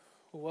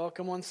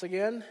Welcome once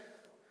again.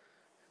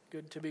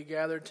 Good to be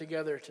gathered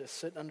together to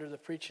sit under the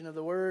preaching of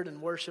the word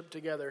and worship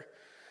together.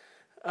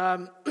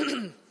 I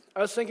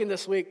was thinking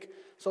this week,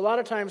 so a lot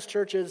of times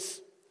churches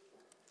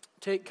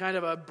take kind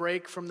of a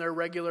break from their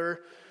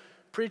regular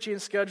preaching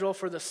schedule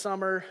for the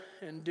summer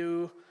and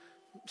do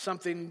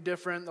something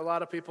different. A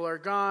lot of people are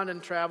gone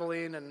and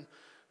traveling and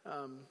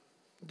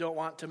don't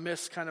want to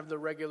miss kind of the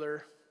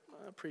regular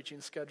preaching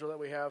schedule that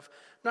we have.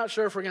 Not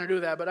sure if we're going to do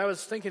that, but I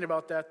was thinking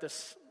about that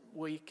this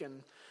week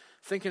and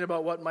thinking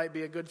about what might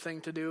be a good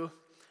thing to do.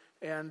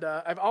 And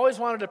I've always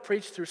wanted to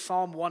preach through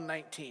Psalm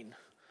 119,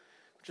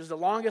 which is the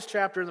longest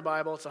chapter in the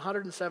Bible. It's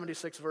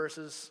 176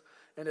 verses,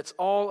 and it's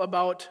all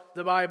about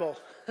the Bible.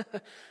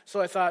 So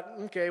I thought,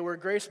 okay, we're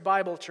Grace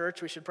Bible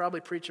Church. We should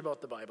probably preach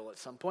about the Bible at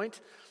some point.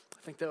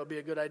 I think that would be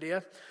a good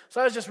idea. So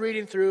I was just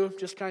reading through,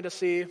 just kind of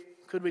see,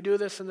 could we do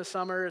this in the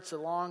summer? It's a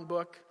long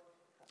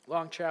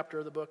chapter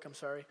of the book,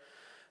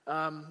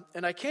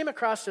 and I came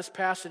across this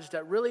passage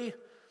that really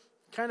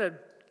kind of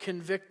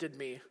convicted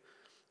me,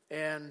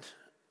 and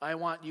I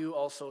want you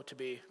also to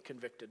be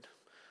convicted.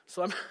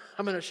 So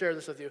I'm going to share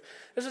this with you.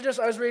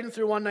 I was reading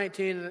through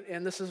 119,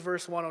 and this is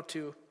verse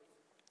 102.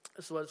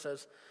 This is what it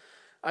says.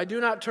 I do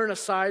not turn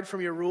aside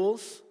from your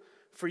rules,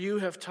 for you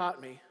have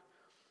taught me.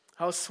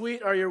 How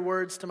sweet are your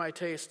words to my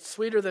taste,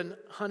 sweeter than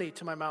honey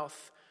to my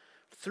mouth.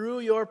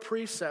 Through your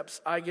precepts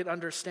I get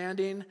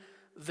understanding,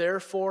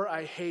 therefore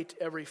I hate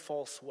every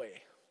false way.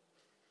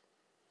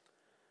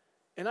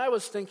 And I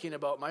was thinking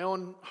about my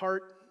own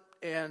heart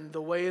and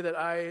the way that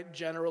I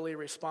generally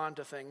respond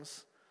to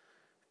things.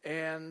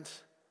 And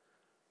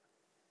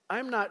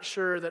I'm not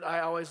sure that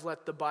I always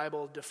let the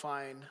Bible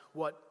define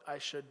what I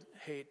should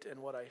hate and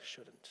what I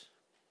shouldn't.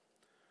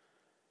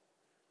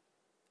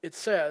 It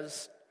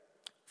says,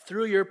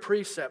 through your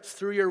precepts,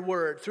 through your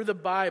word, through the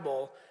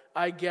Bible,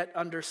 I get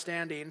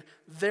understanding.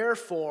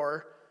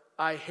 Therefore,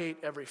 I hate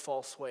every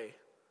false way.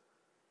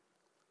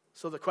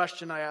 So the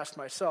question I asked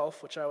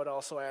myself, which I would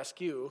also ask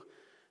you,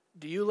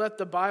 do you let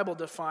the Bible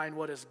define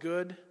what is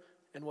good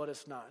and what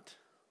is not?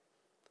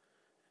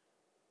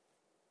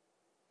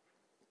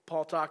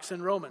 Paul talks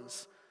in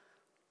Romans,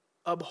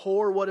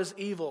 abhor what is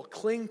evil,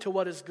 cling to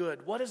what is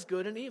good. What is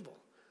good and evil?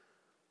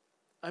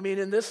 I mean,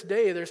 in this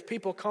day, there's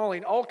people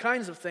calling all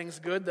kinds of things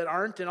good that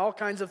aren't and all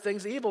kinds of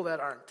things evil that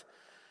aren't.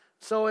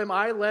 So am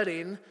I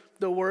letting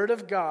the Word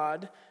of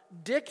God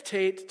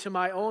dictate to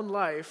my own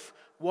life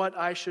what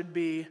I should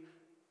be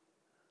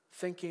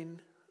thinking,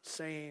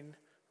 saying,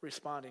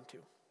 responding to?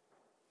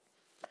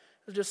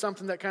 It's just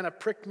something that kind of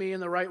pricked me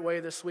in the right way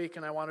this week,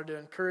 and I wanted to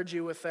encourage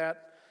you with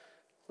that.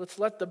 Let's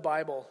let the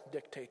Bible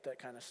dictate that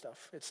kind of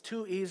stuff. It's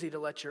too easy to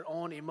let your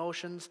own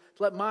emotions,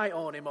 let my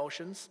own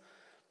emotions,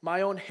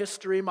 my own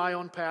history, my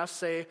own past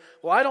say,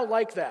 well, I don't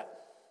like that.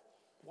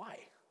 Why?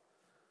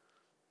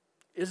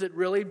 Is it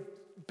really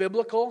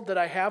biblical that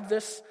I have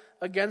this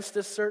against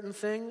this certain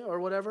thing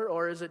or whatever,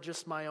 or is it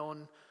just my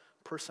own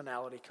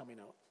personality coming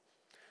out?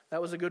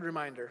 That was a good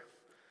reminder.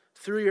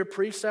 Through your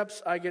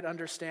precepts I get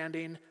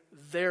understanding,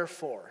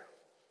 therefore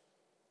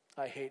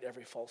I hate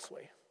every false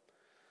way.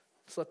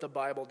 Let's let the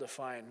Bible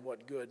define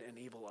what good and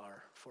evil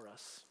are for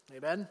us.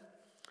 Amen?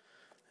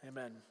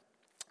 Amen.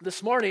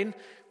 This morning,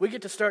 we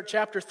get to start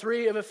chapter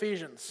 3 of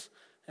Ephesians,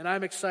 and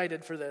I'm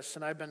excited for this,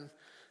 and I've been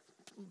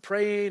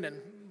praying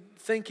and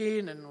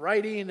thinking and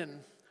writing,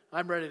 and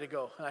I'm ready to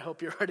go, and I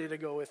hope you're ready to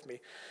go with me.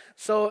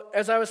 So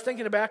as I was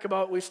thinking back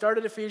about, we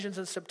started Ephesians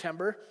in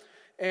September,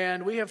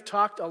 and we have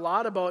talked a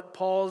lot about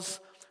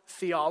Paul's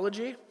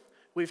theology.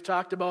 We've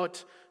talked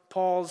about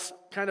Paul's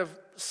kind of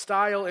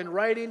style in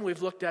writing.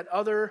 We've looked at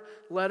other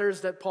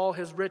letters that Paul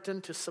has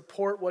written to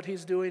support what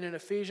he's doing in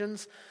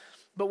Ephesians.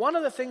 But one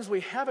of the things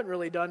we haven't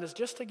really done is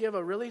just to give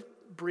a really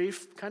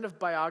brief kind of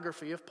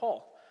biography of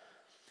Paul.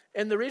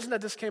 And the reason that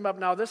this came up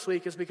now this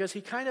week is because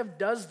he kind of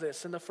does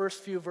this in the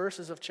first few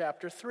verses of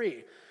chapter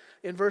 3.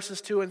 In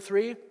verses 2 and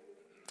 3,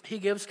 he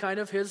gives kind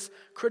of his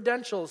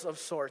credentials of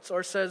sorts,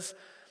 or says,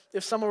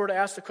 if someone were to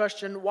ask the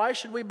question, why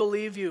should we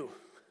believe you?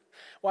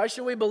 Why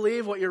should we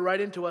believe what you're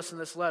writing to us in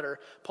this letter?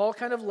 Paul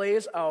kind of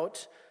lays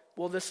out,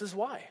 well, this is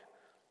why.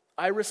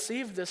 I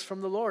received this from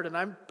the Lord, and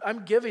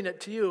I'm giving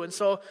it to you. And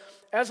so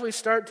as we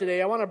start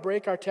today, I want to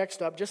break our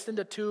text up just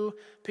into two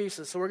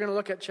pieces. So we're going to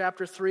look at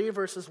chapter 3,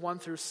 verses 1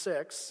 through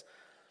 6.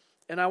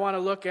 And I want to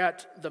look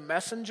at the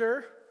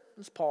messenger,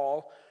 that's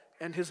Paul,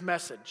 and his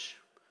message.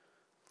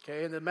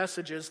 Okay, and the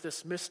message is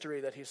this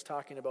mystery that he's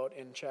talking about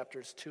in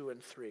chapters 2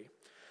 and 3.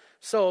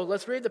 So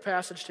let's read the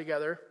passage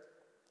together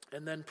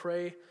and then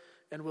pray,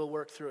 and we'll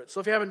work through it. So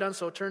if you haven't done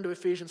so, turn to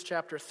Ephesians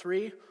chapter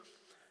 3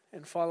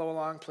 and follow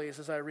along, please,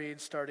 as I read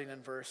starting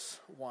in verse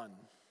 1.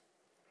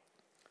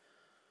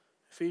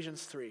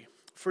 Ephesians 3.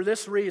 For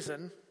this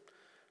reason,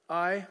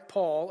 I,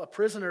 Paul, a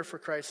prisoner for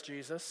Christ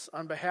Jesus,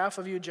 on behalf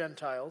of you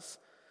Gentiles,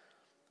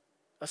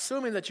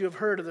 assuming that you have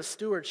heard of the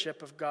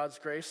stewardship of God's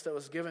grace that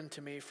was given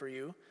to me for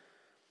you,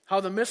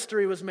 how the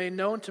mystery was made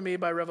known to me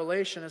by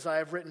revelation, as I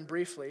have written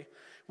briefly.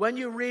 When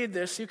you read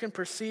this, you can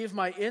perceive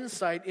my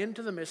insight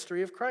into the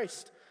mystery of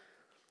Christ,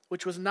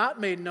 which was not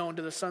made known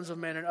to the sons of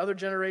men in other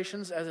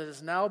generations, as it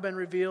has now been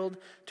revealed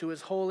to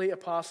his holy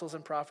apostles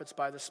and prophets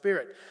by the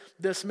Spirit.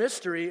 This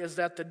mystery is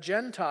that the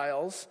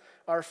Gentiles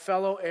are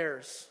fellow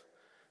heirs,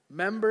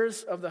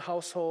 members of the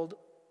household,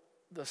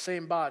 the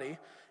same body,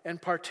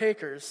 and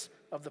partakers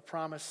of the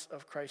promise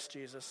of Christ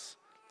Jesus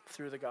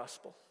through the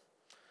gospel.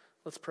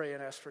 Let's pray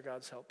and ask for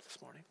God's help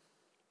this morning.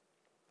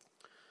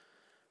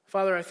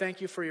 Father, I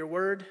thank you for your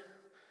word.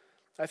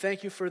 I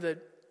thank you for the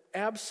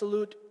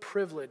absolute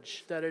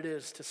privilege that it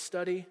is to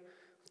study,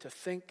 to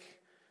think,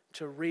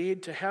 to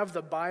read, to have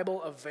the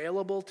Bible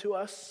available to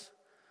us.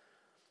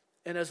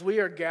 And as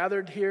we are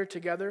gathered here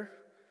together,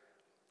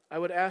 I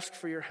would ask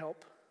for your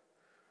help.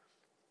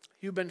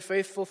 You've been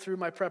faithful through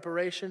my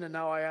preparation, and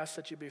now I ask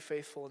that you be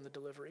faithful in the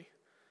delivery.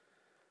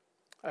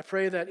 I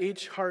pray that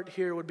each heart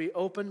here would be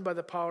opened by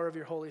the power of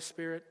your Holy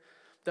Spirit,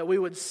 that we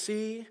would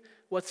see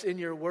what's in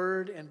your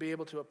word and be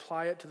able to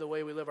apply it to the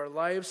way we live our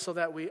lives, so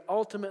that we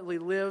ultimately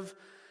live,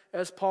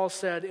 as Paul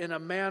said, in a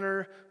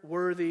manner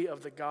worthy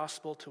of the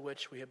gospel to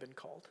which we have been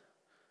called.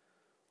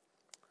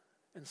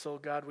 And so,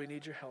 God, we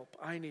need your help.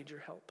 I need your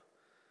help.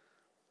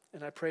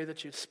 And I pray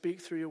that you'd speak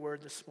through your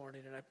word this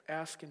morning, and I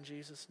ask in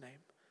Jesus' name,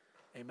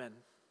 amen.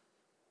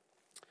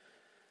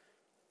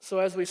 So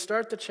as we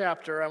start the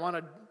chapter, I want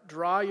to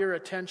draw your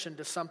attention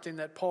to something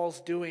that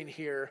Paul's doing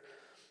here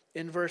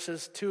in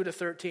verses 2 to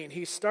 13.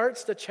 He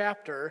starts the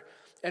chapter,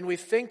 and we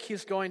think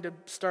he's going to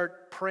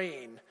start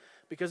praying,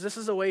 because this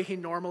is the way he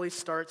normally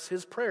starts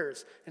his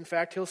prayers. In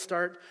fact, he'll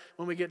start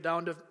when we get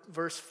down to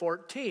verse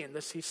 14.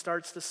 He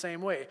starts the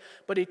same way.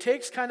 But he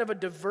takes kind of a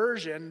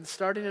diversion,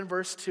 starting in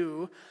verse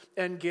 2,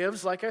 and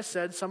gives, like I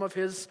said, some of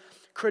his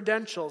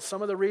credentials,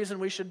 some of the reason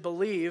we should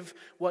believe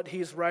what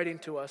he's writing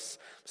to us.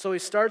 So he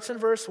starts in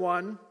verse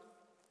 1.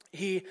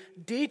 He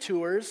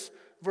detours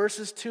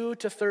verses 2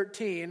 to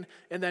 13,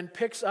 and then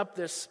picks up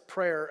this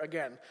prayer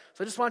again.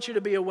 So I just want you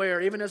to be aware,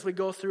 even as we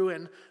go through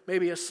in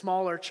maybe a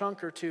smaller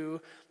chunk or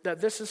two,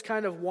 that this is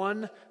kind of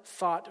one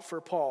thought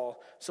for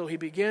Paul. So he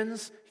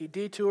begins, he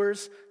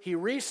detours, he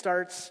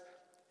restarts,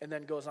 and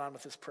then goes on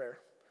with his prayer.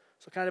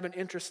 So kind of an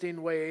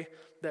interesting way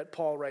that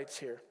Paul writes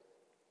here.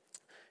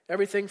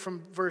 Everything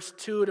from verse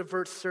 2 to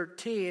verse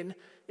 13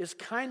 is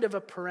kind of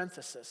a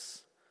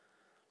parenthesis.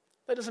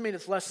 That doesn't mean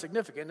it's less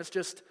significant. It's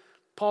just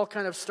Paul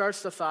kind of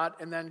starts the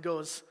thought and then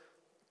goes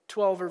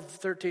 12 or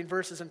 13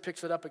 verses and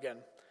picks it up again.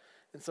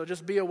 And so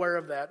just be aware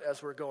of that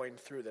as we're going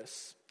through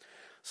this.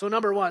 So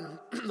number one,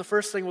 the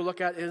first thing we'll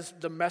look at is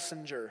the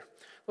messenger.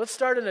 Let's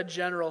start in a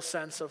general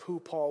sense of who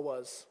Paul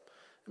was.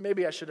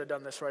 Maybe I should have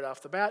done this right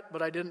off the bat,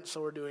 but I didn't,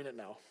 so we're doing it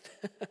now.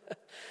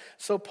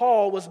 So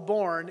Paul was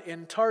born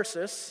in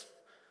Tarsus,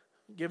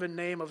 given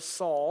name of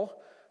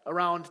Saul,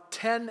 around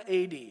 10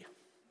 AD.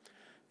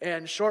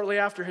 And shortly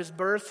after his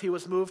birth, he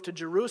was moved to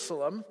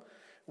Jerusalem,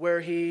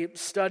 where he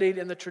studied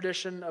in the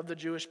tradition of the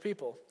Jewish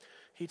people.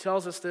 He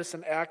tells us this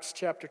in Acts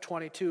chapter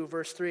 22,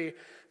 verse 3.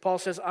 Paul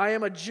says, I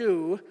am a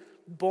Jew,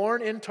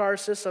 born in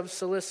Tarsus of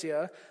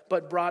Cilicia,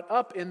 but brought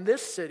up in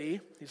this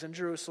city, he's in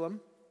Jerusalem,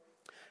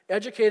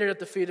 educated at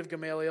the feet of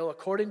Gamaliel,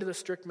 according to the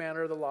strict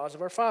manner of the laws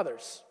of our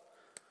fathers.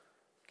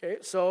 Okay,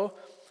 so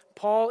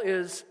Paul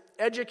is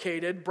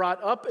educated,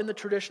 brought up in the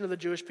tradition of the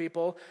Jewish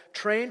people,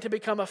 trained to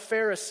become a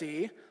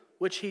Pharisee,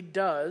 which he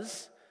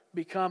does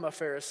become a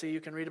Pharisee.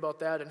 You can read about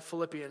that in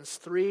Philippians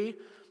 3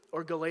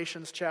 or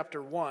Galatians chapter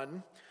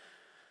 1.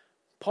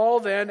 Paul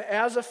then,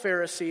 as a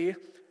Pharisee,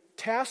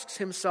 tasks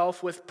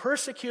himself with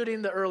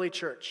persecuting the early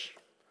church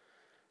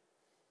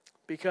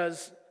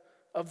because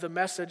of the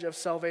message of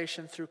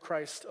salvation through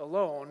Christ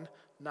alone,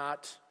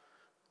 not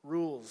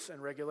rules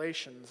and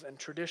regulations and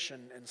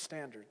tradition and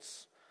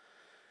standards.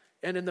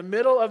 And in the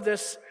middle of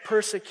this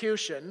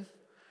persecution,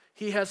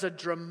 he has a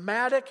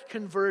dramatic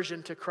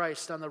conversion to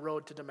Christ on the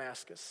road to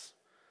Damascus.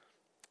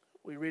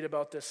 We read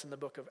about this in the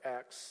book of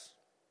Acts.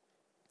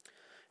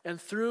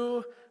 And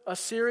through a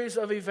series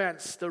of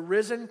events, the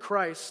risen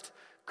Christ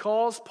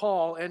calls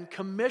Paul and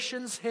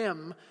commissions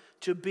him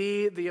to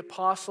be the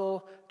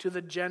apostle to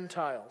the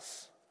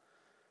Gentiles.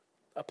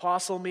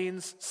 Apostle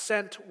means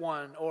sent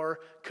one or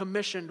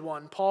commissioned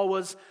one. Paul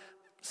was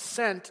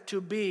sent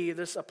to be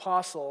this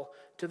apostle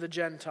to the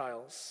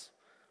Gentiles.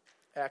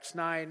 Acts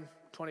 9,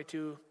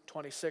 22,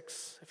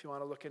 26, if you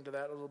want to look into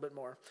that a little bit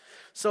more.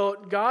 So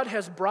God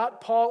has brought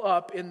Paul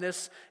up in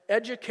this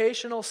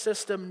educational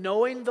system,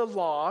 knowing the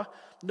law,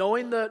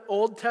 knowing the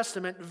Old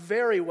Testament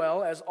very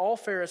well, as all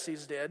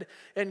Pharisees did,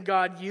 and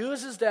God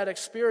uses that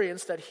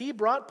experience that he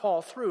brought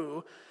Paul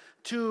through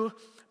to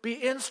be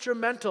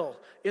instrumental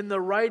in the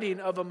writing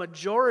of a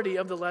majority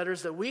of the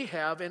letters that we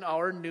have in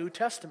our New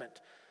Testament.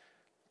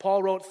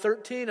 Paul wrote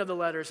 13 of the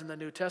letters in the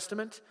New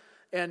Testament,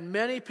 and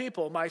many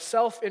people,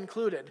 myself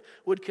included,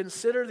 would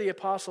consider the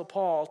Apostle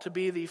Paul to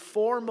be the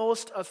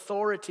foremost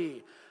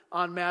authority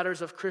on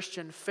matters of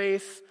Christian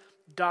faith,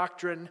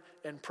 doctrine,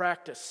 and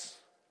practice.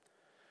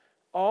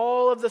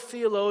 All of the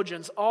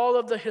theologians, all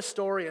of the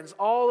historians,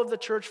 all of the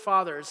church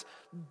fathers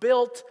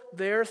built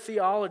their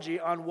theology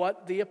on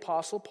what the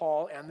Apostle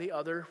Paul and the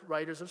other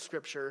writers of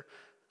Scripture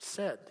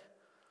said.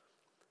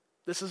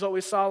 This is what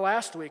we saw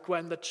last week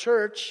when the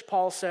church,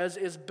 Paul says,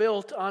 is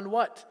built on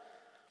what?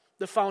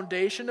 The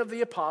foundation of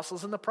the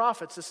apostles and the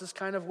prophets. This is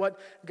kind of what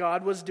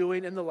God was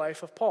doing in the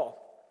life of Paul.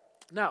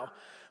 Now,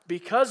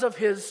 because of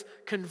his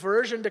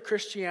conversion to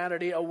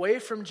Christianity away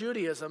from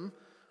Judaism,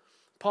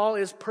 Paul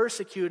is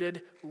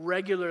persecuted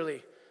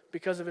regularly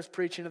because of his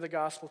preaching of the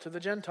gospel to the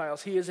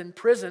Gentiles. He is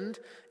imprisoned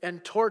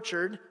and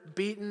tortured,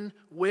 beaten,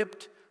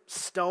 whipped,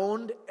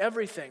 stoned,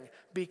 everything,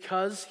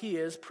 because he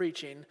is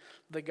preaching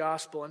the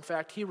gospel. In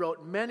fact, he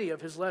wrote many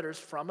of his letters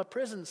from a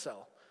prison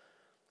cell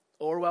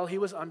or while he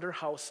was under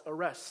house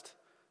arrest,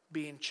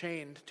 being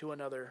chained to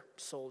another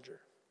soldier.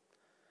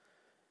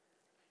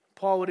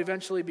 Paul would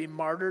eventually be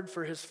martyred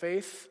for his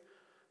faith,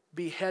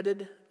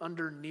 beheaded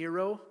under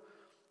Nero,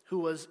 who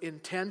was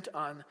intent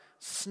on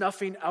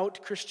snuffing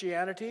out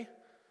Christianity.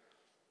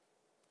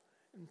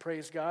 And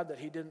praise God that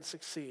he didn't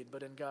succeed,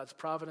 but in God's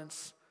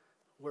providence,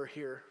 we're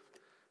here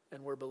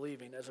and we're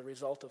believing as a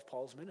result of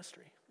Paul's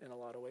ministry in a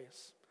lot of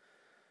ways.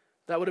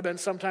 That would have been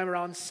sometime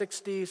around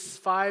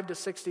 65 to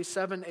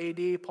 67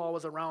 AD. Paul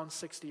was around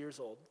 60 years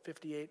old,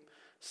 58,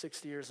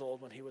 60 years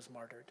old when he was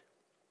martyred.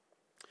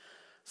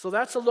 So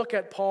that's a look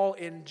at Paul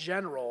in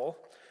general.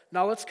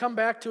 Now let's come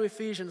back to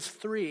Ephesians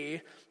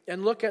 3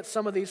 and look at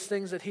some of these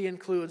things that he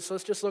includes. So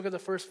let's just look at the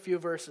first few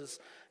verses.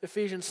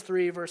 Ephesians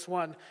 3, verse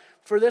 1.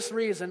 For this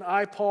reason,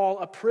 I, Paul,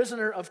 a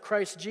prisoner of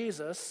Christ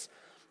Jesus,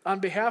 on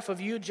behalf of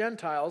you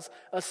Gentiles,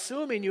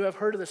 assuming you have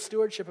heard of the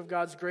stewardship of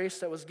God's grace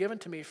that was given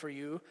to me for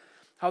you,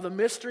 how the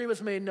mystery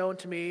was made known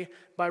to me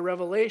by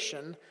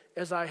revelation,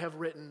 as I have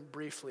written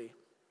briefly.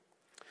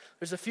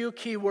 There's a few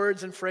key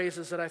words and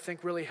phrases that I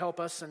think really help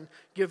us and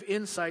give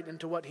insight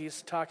into what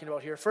he's talking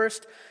about here.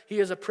 First, he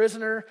is a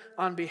prisoner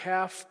on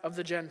behalf of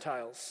the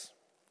Gentiles.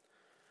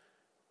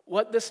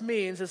 What this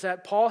means is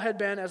that Paul had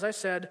been, as I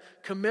said,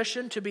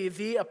 commissioned to be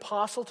the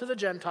apostle to the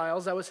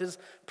Gentiles. That was his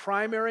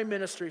primary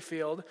ministry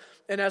field.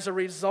 And as a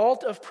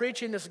result of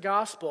preaching this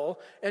gospel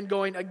and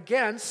going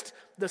against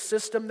the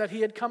system that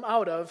he had come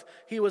out of,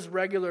 he was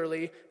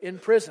regularly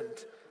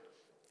imprisoned.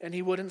 And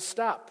he wouldn't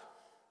stop.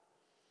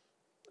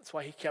 That's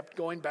why he kept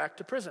going back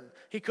to prison.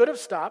 He could have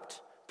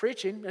stopped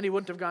preaching and he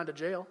wouldn't have gone to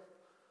jail.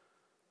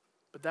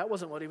 But that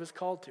wasn't what he was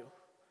called to.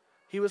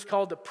 He was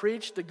called to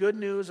preach the good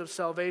news of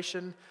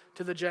salvation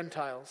to the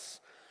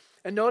Gentiles.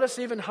 And notice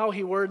even how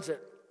he words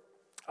it.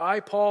 I,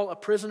 Paul, a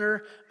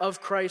prisoner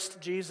of Christ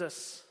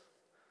Jesus.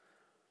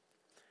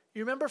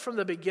 You remember from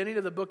the beginning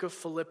of the book of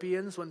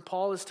Philippians when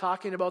Paul is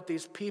talking about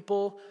these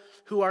people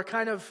who are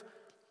kind of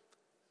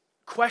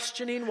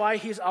questioning why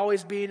he's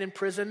always being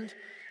imprisoned.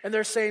 And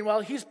they're saying,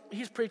 well, he's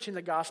preaching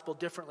the gospel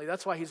differently.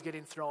 That's why he's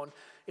getting thrown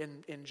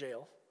in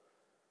jail.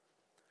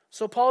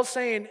 So Paul's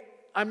saying,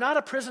 I'm not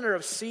a prisoner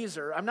of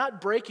Caesar. I'm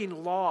not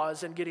breaking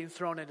laws and getting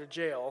thrown into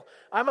jail.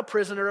 I'm a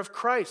prisoner of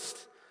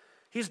Christ.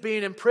 He's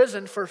being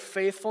imprisoned for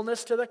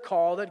faithfulness to the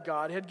call that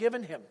God had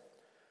given him.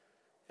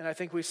 And I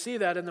think we see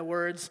that in the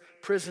words,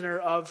 prisoner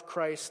of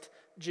Christ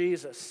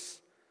Jesus.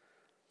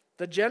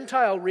 The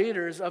Gentile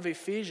readers of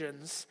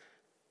Ephesians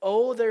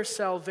owe their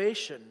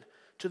salvation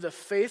to the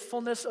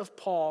faithfulness of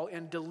Paul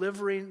in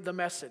delivering the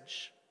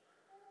message.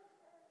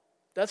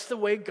 That's the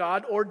way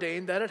God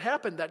ordained that it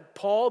happened, that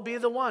Paul be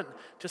the one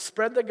to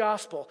spread the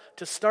gospel,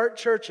 to start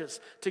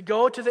churches, to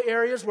go to the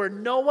areas where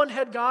no one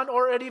had gone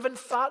or had even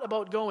thought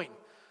about going,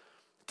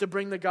 to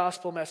bring the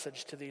gospel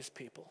message to these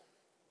people.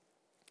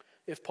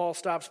 If Paul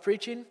stops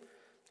preaching,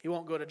 he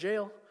won't go to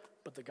jail,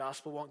 but the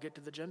gospel won't get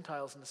to the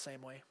Gentiles in the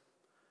same way.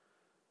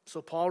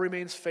 So Paul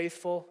remains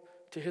faithful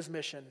to his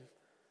mission,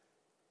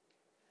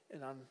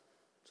 and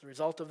as a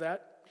result of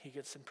that, he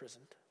gets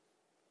imprisoned.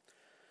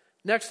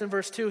 Next in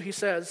verse 2, he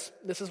says,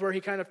 this is where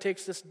he kind of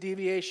takes this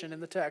deviation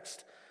in the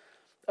text,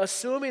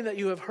 assuming that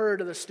you have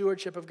heard of the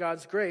stewardship of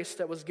God's grace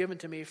that was given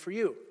to me for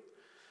you.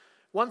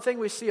 One thing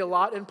we see a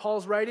lot in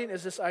Paul's writing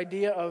is this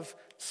idea of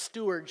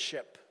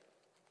stewardship.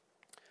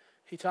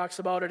 He talks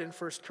about it in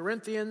 1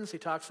 Corinthians, he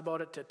talks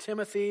about it to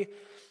Timothy.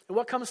 And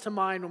what comes to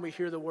mind when we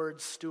hear the word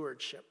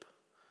stewardship?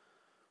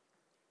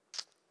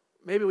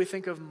 Maybe we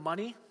think of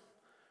money.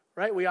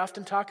 Right? We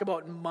often talk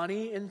about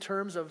money in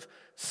terms of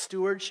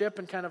stewardship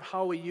and kind of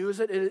how we use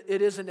it.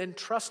 It is an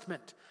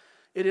entrustment.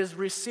 It is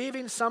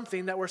receiving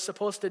something that we're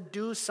supposed to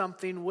do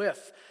something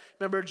with.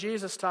 Remember,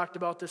 Jesus talked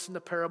about this in the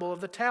parable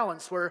of the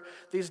talents, where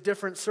these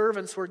different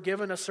servants were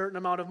given a certain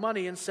amount of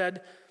money and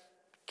said,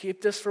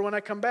 keep this for when I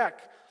come back.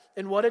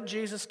 And what did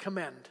Jesus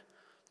commend?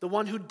 The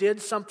one who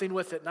did something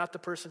with it, not the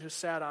person who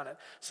sat on it.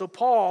 So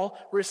Paul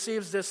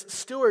receives this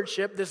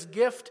stewardship, this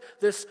gift,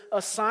 this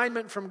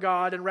assignment from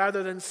God, and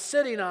rather than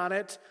sitting on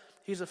it,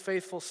 he's a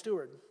faithful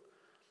steward.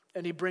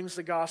 And he brings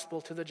the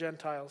gospel to the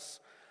Gentiles.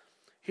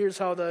 Here's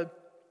how the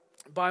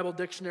Bible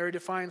dictionary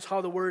defines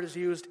how the word is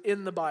used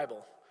in the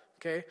Bible.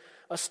 Okay?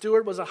 A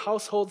steward was a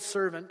household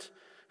servant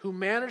who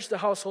managed the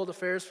household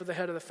affairs for the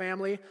head of the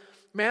family.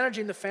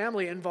 Managing the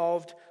family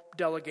involved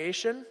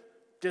delegation,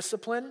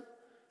 discipline,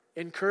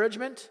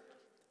 encouragement,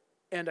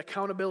 and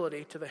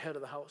accountability to the head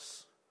of the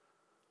house.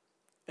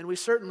 And we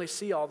certainly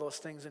see all those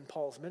things in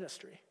Paul's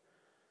ministry.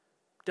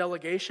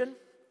 Delegation,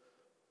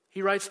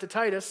 He writes to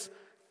Titus,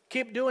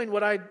 keep doing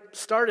what I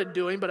started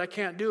doing, but I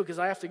can't do because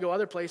I have to go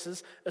other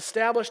places.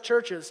 Establish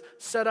churches,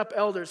 set up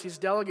elders. He's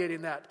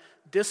delegating that.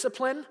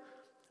 Discipline.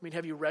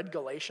 Have you read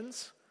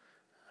Galatians?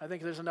 I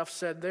think there's enough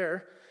said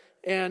there.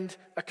 And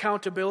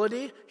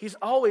accountability. He's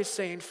always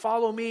saying,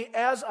 follow me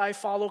as I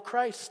follow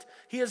Christ.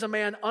 He is a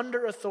man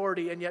under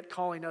authority and yet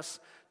calling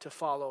us to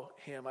follow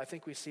him. I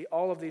think we see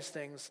all of these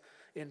things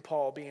in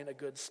Paul being a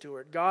good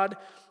steward. God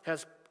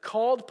has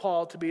called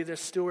Paul to be this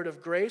steward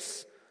of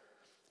grace,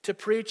 to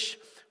preach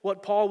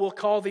what Paul will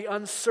call the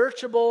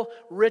unsearchable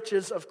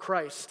riches of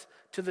Christ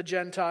to the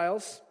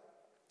Gentiles.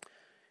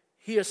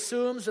 He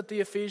assumes that the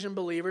Ephesian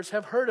believers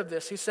have heard of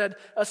this. He said,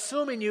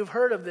 assuming you've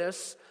heard of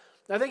this.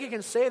 I think he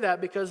can say that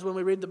because when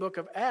we read the book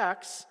of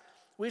Acts,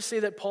 we see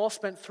that Paul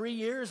spent 3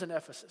 years in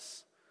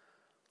Ephesus.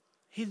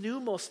 He knew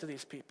most of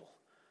these people.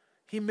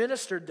 He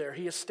ministered there.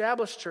 He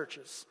established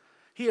churches.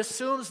 He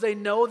assumes they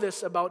know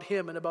this about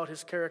him and about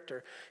his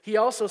character. He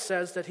also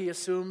says that he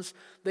assumes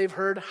they've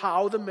heard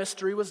how the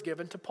mystery was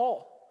given to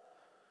Paul.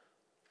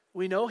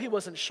 We know he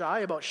wasn't shy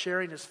about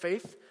sharing his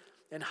faith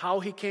and how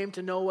he came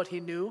to know what he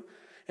knew.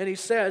 And he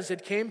says,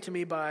 it came to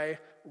me by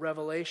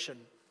revelation.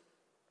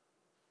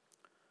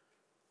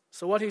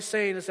 So what he's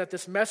saying is that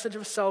this message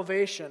of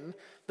salvation,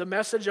 the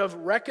message of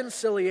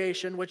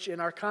reconciliation, which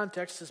in our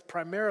context is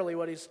primarily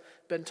what he's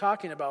been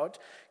talking about,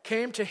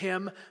 came to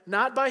him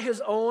not by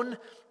his own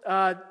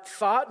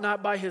thought,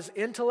 not by his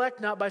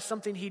intellect, not by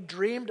something he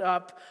dreamed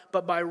up,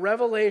 but by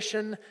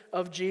revelation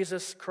of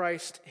Jesus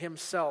Christ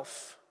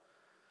himself.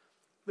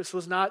 This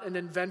was not an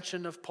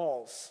invention of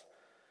Paul's.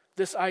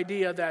 This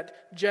idea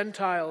that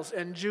Gentiles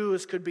and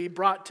Jews could be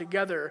brought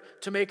together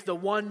to make the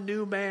one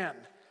new man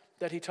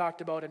that he talked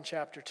about in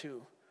chapter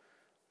 2.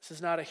 This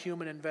is not a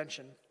human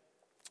invention.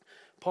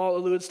 Paul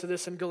alludes to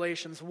this in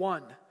Galatians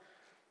 1.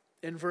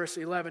 In verse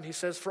 11, he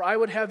says, for I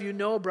would have you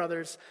know,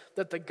 brothers,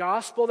 that the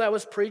gospel that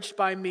was preached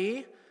by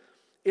me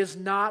is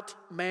not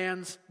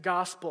man's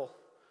gospel.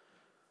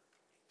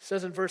 He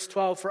says in verse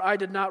 12, for I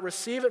did not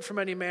receive it from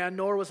any man,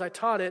 nor was I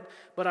taught it,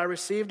 but I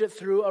received it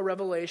through a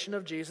revelation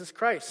of Jesus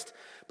Christ.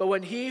 But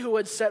when he who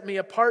had set me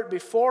apart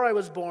before I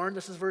was born,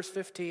 this is verse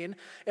 15,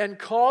 and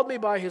called me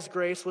by his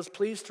grace, was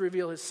pleased to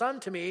reveal his Son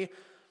to me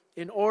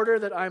in order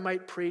that I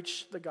might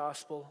preach the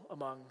gospel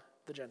among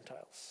the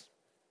Gentiles.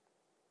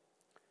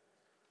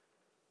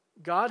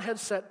 God had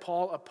set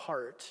Paul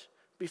apart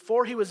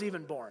before he was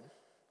even born.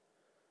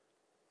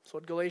 That's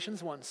what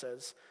Galatians 1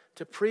 says,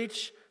 to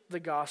preach the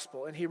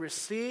gospel. And he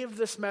received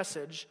this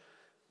message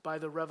by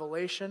the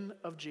revelation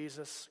of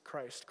Jesus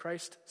Christ.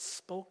 Christ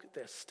spoke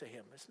this to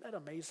him. Isn't that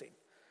amazing?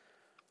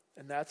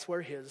 And that's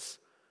where his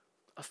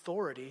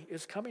authority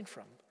is coming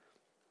from.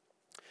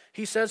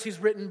 He says he's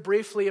written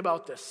briefly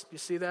about this. You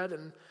see that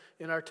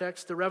in our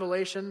text? The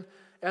revelation,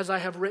 as I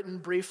have written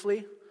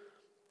briefly.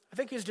 I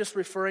think he's just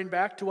referring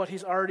back to what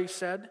he's already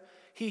said.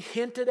 He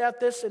hinted at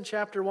this in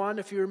chapter 1.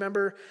 If you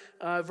remember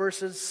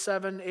verses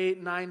 7,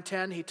 8, 9,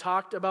 10, he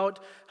talked about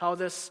how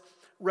this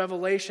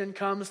revelation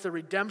comes, the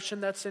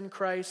redemption that's in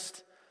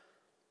Christ.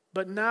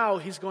 But now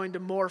he's going to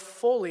more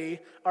fully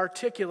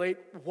articulate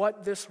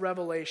what this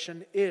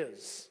revelation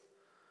is.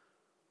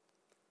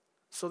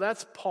 So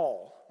that's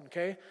Paul,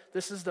 okay?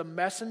 This is the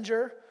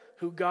messenger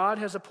who God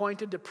has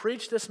appointed to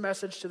preach this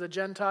message to the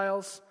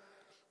Gentiles.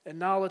 And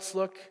now let's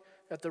look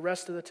at the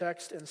rest of the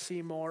text and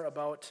see more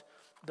about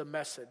the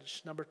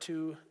message. Number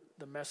 2,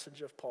 the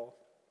message of Paul.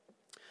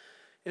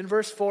 In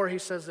verse 4, he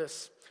says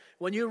this,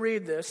 when you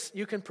read this,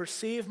 you can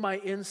perceive my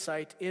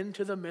insight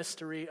into the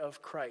mystery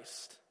of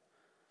Christ.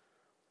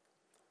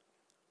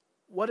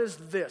 What is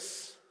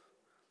this?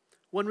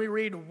 When we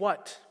read,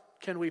 what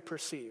can we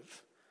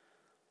perceive?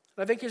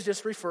 I think he's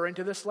just referring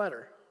to this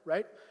letter,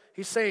 right?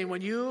 He's saying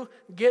when you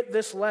get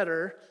this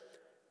letter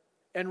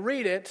and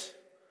read it,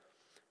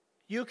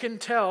 you can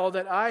tell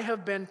that I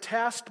have been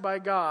tasked by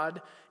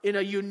God in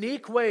a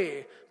unique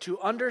way to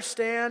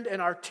understand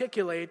and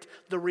articulate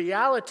the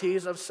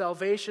realities of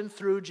salvation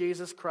through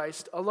Jesus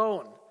Christ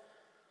alone,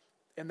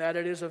 and that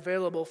it is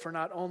available for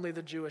not only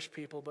the Jewish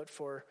people, but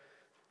for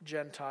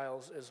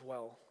Gentiles as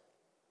well.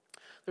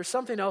 There's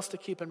something else to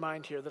keep in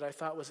mind here that I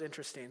thought was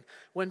interesting.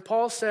 When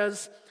Paul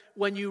says,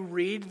 when you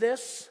read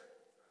this,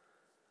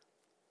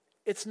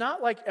 it's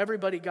not like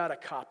everybody got a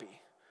copy.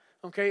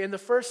 Okay, in the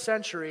first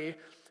century,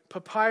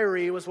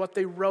 papyri was what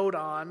they wrote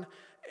on.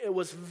 It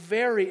was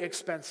very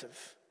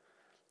expensive.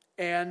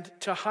 And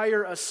to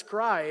hire a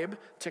scribe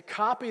to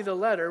copy the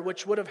letter,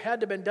 which would have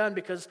had to been done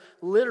because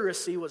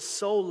literacy was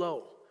so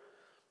low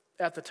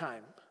at the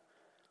time.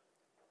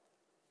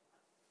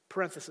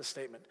 Parenthesis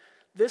statement.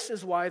 This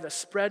is why the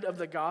spread of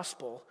the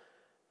gospel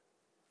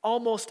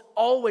almost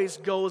always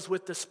goes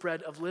with the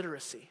spread of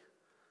literacy.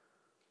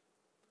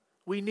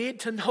 We need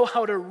to know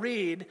how to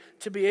read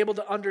to be able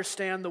to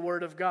understand the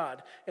Word of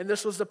God. And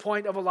this was the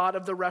point of a lot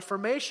of the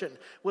Reformation,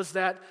 was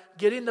that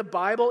getting the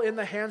Bible in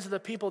the hands of the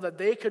people that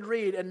they could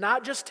read and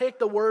not just take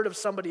the word of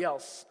somebody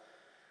else.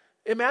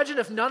 Imagine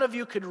if none of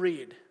you could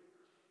read.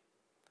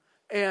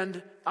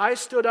 And I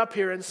stood up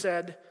here and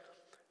said,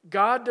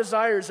 God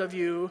desires of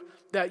you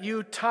that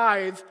you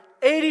tithe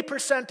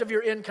 80% of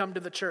your income to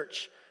the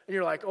church. And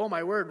you're like, oh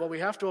my word, well, we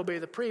have to obey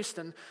the priest,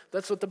 and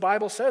that's what the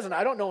Bible says, and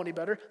I don't know any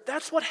better.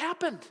 That's what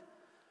happened.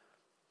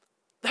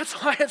 That's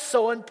why it's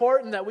so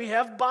important that we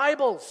have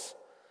Bibles.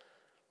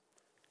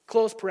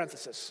 Close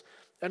parenthesis,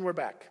 and we're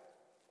back.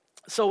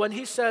 So when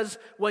he says,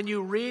 when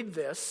you read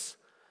this,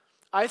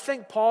 I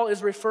think Paul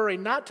is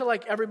referring not to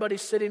like everybody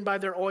sitting by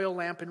their oil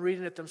lamp and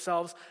reading it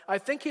themselves. I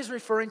think he's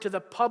referring to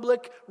the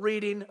public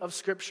reading of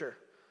Scripture.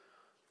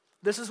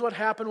 This is what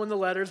happened when the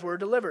letters were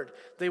delivered.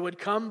 They would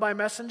come by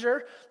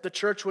messenger, the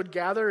church would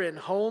gather in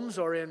homes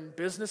or in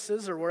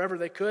businesses or wherever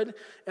they could,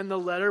 and the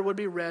letter would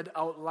be read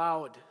out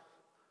loud.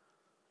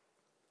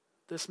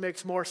 This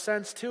makes more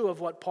sense, too, of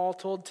what Paul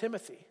told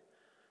Timothy.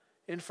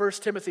 In 1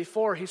 Timothy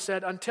 4, he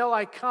said, until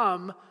I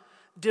come,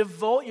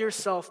 devote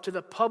yourself to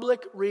the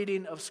public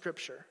reading of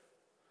Scripture.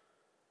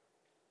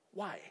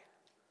 Why?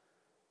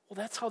 Well,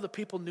 that's how the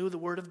people knew the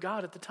Word of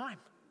God at the time.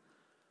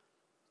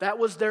 That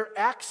was their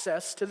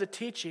access to the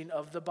teaching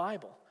of the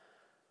Bible.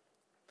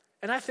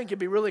 And I think it'd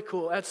be really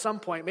cool at some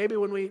point, maybe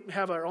when we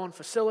have our own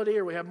facility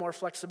or we have more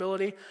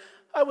flexibility,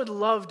 I would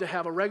love to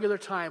have a regular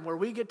time where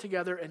we get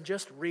together and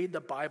just read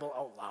the Bible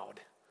out loud.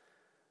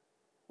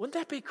 Wouldn't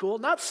that be cool?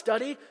 Not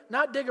study,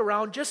 not dig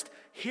around, just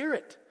hear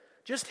it.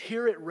 Just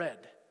hear it read.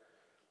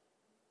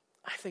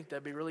 I think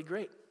that'd be really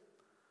great.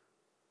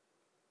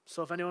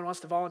 So if anyone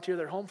wants to volunteer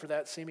their home for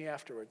that, see me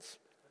afterwards.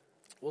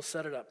 We'll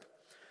set it up.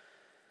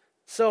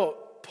 So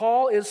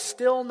Paul is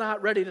still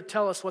not ready to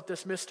tell us what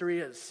this mystery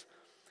is.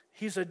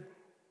 He's a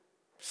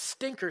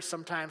stinker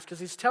sometimes because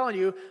he's telling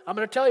you, I'm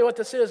going to tell you what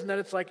this is, and then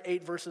it's like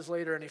 8 verses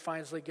later and he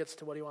finally gets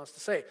to what he wants to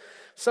say.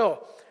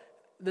 So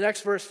the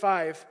next verse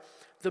 5,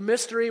 the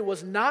mystery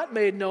was not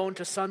made known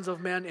to sons of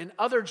men in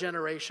other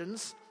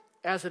generations,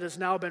 as it has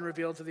now been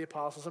revealed to the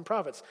apostles and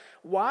prophets.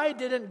 Why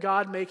didn't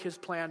God make his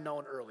plan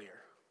known earlier?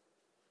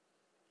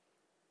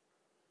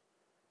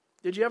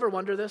 Did you ever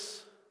wonder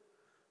this?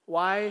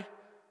 Why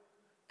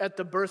at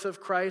the birth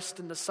of Christ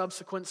and the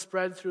subsequent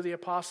spread through the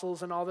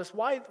apostles and all this,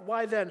 why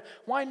then?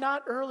 Why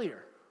not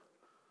earlier?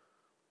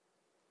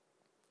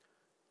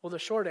 Well, the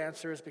short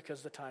answer is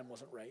because the time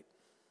wasn't right.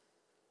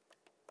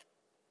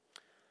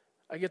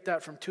 I get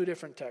that from 2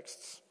 different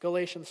texts.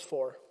 Galatians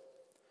 4.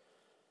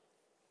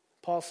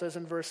 Paul says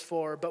in verse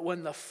 4, but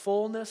when the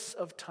fullness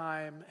of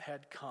time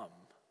had come,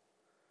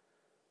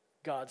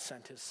 God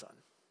sent his Son,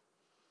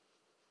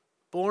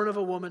 born of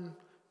a woman,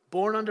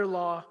 born under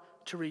law,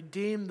 to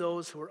redeem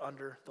those who are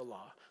under the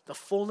law. The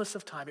fullness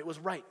of time, it was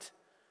right.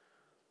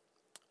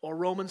 Or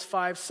Romans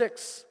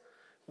 5:6,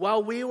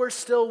 while we were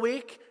still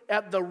weak,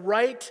 at the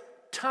right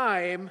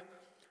time,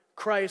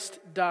 Christ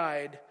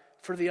died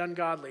for the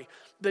ungodly.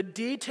 The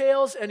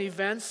details and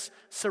events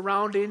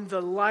surrounding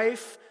the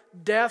life,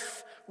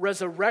 death,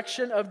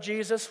 resurrection of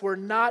Jesus were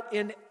not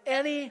in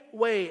any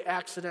way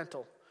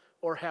accidental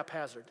or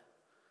haphazard.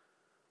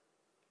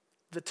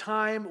 The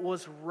time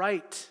was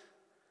right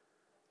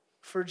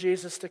for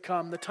Jesus to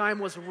come. The time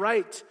was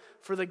right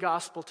for the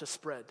gospel to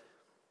spread.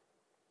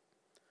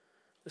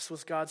 This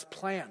was God's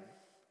plan.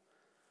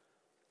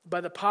 By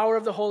the power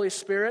of the Holy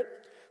Spirit,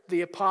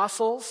 the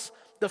apostles,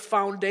 the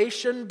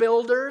foundation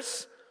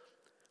builders,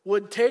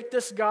 would take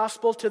this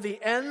gospel to the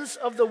ends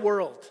of the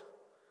world.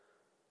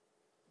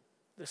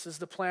 This is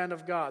the plan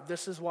of God.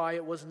 This is why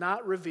it was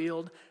not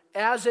revealed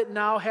as it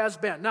now has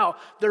been. Now,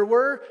 there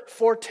were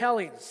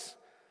foretellings.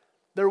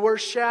 There were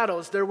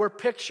shadows. There were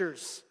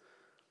pictures.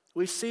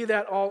 We see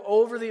that all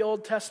over the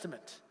Old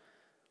Testament.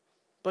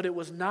 But it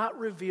was not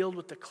revealed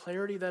with the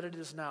clarity that it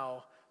is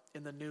now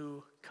in the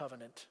new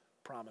covenant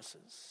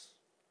promises.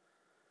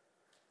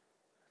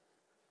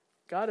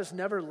 God is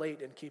never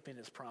late in keeping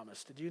his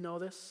promise. Did you know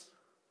this?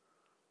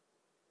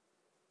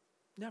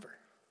 Never.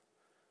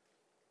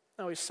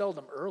 Now, he's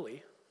seldom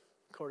early,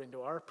 according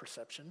to our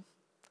perception,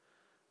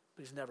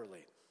 but he's never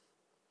late.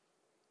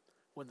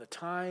 When the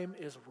time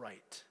is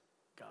right,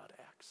 God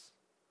acts.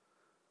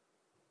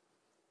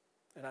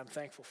 And I'm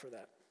thankful for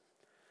that,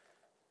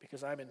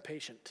 because I'm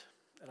impatient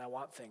and I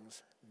want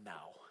things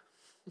now.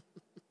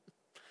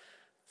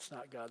 It's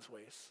not God's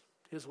ways.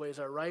 His ways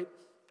are right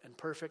and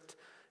perfect,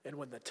 and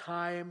when the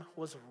time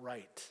was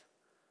right,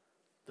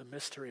 the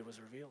mystery was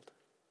revealed.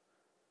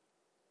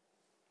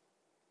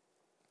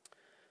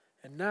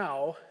 And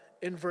now,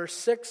 in verse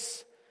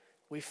 6,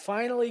 we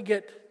finally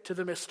get to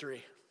the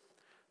mystery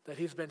that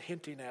he's been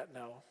hinting at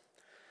now.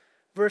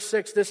 Verse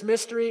 6, this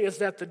mystery is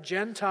that the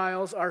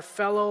Gentiles are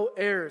fellow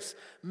heirs,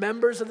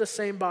 members of the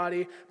same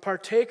body,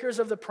 partakers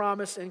of the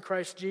promise in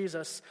Christ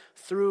Jesus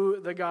through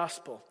the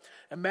gospel.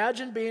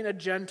 Imagine being a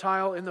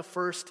Gentile in the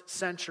first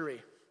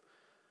century.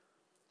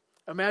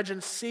 Imagine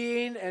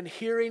seeing and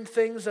hearing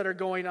things that are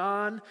going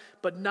on,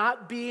 but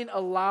not being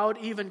allowed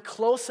even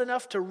close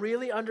enough to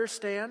really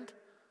understand.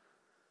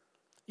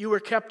 You were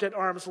kept at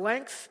arm's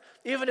length,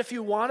 even if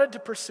you wanted to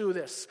pursue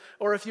this,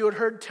 or if you had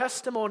heard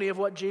testimony of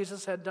what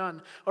Jesus had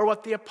done, or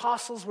what the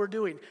apostles were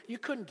doing. You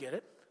couldn't get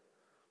it.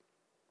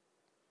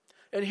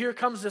 And here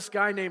comes this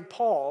guy named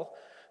Paul,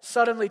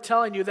 suddenly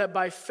telling you that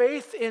by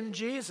faith in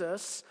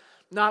Jesus,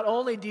 not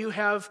only do you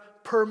have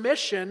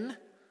permission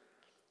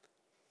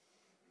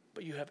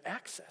but you have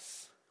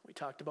access. We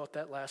talked about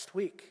that last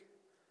week.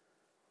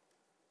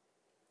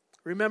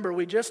 Remember,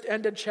 we just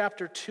ended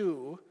chapter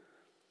 2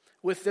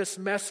 with this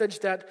message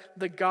that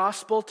the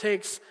gospel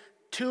takes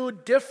two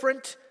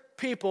different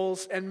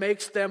peoples and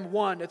makes them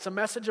one. It's a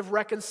message of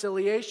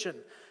reconciliation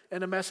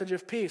and a message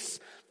of peace.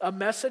 A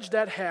message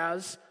that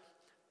has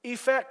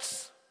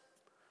effects.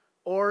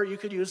 Or you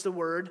could use the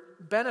word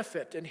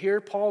benefit. And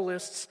here Paul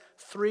lists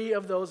 3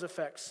 of those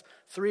effects,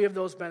 3 of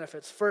those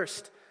benefits.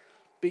 First,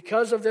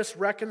 because of this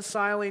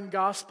reconciling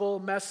gospel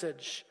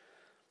message,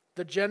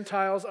 the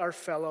Gentiles are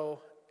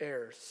fellow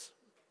heirs.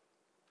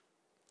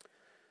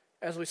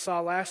 As we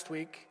saw last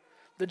week,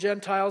 the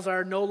Gentiles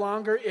are no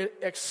longer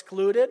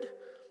excluded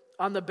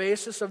on the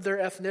basis of their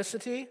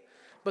ethnicity,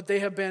 but they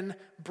have been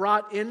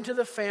brought into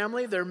the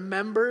family. They're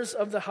members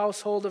of the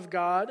household of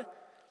God.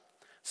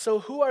 So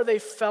who are they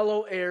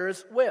fellow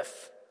heirs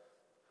with?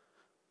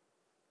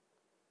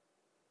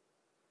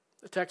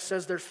 The text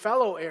says they're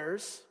fellow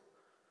heirs.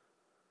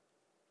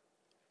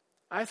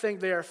 I think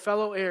they are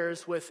fellow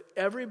heirs with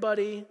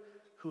everybody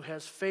who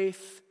has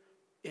faith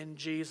in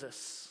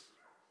Jesus.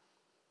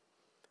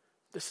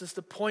 This is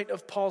the point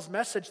of Paul's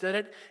message,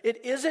 that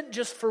it isn't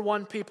just for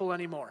one people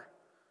anymore.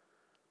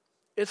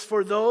 It's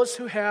for those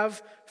who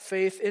have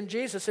faith in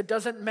Jesus. It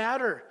doesn't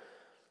matter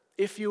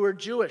if you were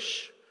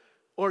Jewish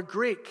or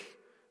Greek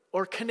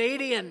or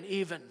Canadian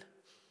even.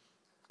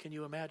 Can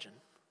you imagine?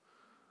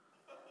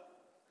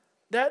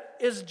 That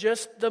is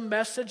just the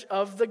message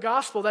of the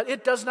gospel, that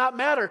it does not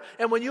matter.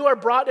 And when you are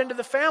brought into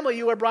the family,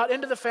 you are brought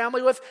into the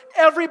family with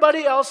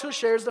everybody else who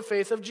shares the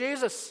faith of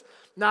Jesus,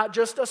 not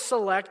just a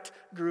select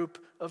group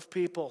of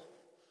people.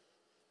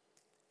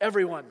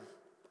 Everyone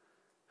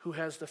who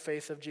has the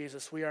faith of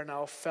Jesus, we are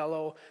now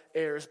fellow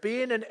heirs.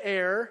 Being an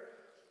heir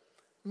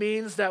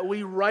means that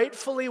we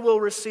rightfully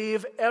will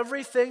receive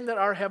everything that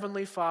our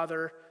Heavenly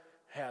Father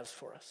has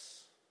for us.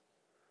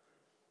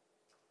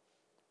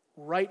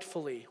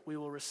 Rightfully, we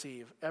will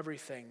receive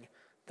everything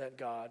that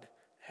God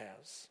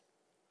has.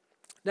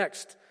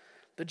 Next,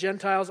 the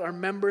Gentiles are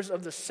members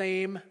of the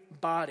same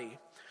body.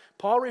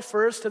 Paul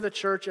refers to the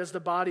church as the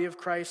body of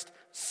Christ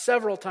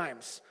several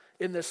times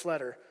in this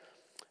letter.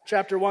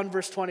 Chapter 1,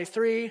 verse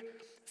 23,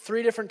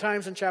 3 different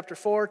times in chapter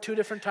 4, 2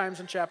 different times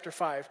in chapter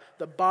 5.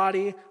 The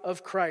body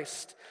of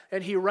Christ.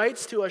 And he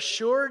writes to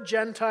assure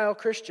Gentile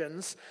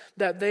Christians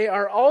that they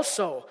are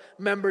also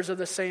members of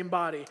the same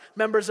body,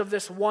 members of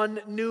this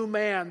one new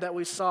man that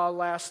we saw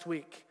last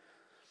week.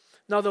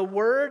 Now, the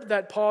word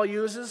that Paul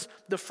uses,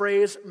 the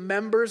phrase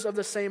members of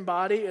the same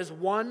body, is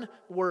one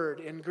word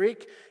in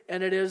Greek,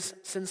 and it is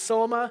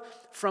synsoma,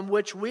 from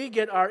which we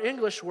get our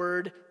English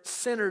word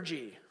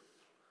synergy.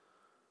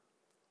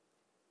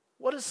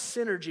 What does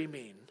synergy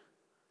mean?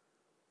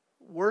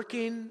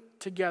 Working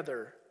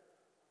together,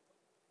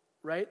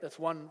 right? That's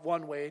one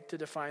way to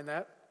define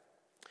that.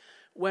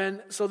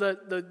 So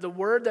the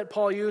word that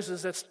Paul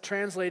uses that's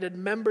translated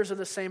members of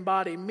the same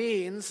body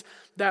means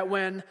that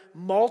when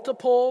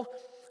multiple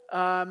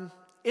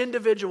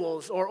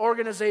individuals or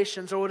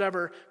organizations or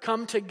whatever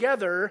come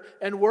together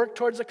and work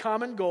towards a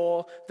common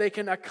goal, they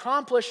can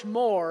accomplish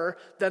more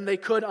than they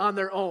could on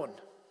their own.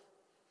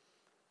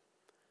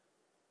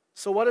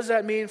 So what does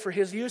that mean for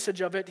his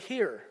usage of it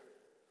here?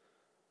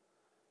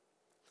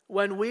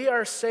 When we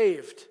are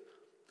saved,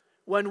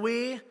 when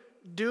we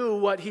do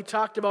what he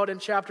talked about in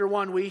chapter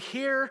 1, we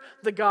hear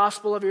the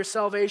gospel of your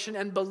salvation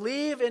and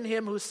believe in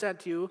him who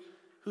sent you,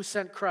 who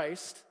sent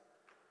Christ.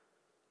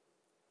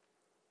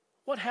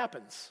 What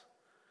happens?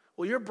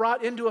 Well, you're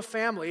brought into a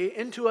family,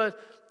 into a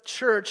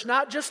church,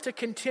 not just to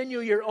continue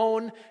your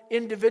own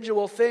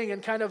individual thing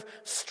and kind of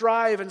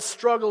strive and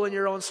struggle in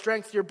your own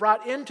strength. You're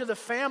brought into the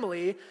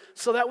family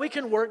so that we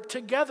can work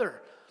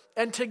together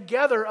and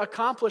together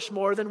accomplish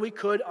more than we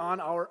could on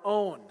our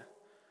own.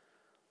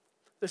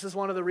 This is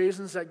one of the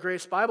reasons that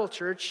Grace Bible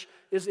Church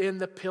is in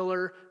the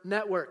Pillar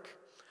Network.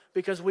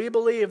 Because we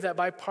believe that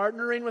by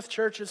partnering with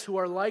churches who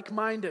are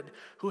like-minded,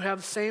 who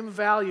have same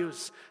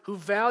values, who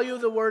value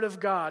the Word of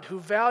God, who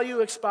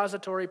value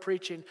expository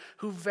preaching,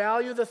 who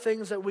value the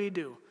things that we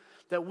do,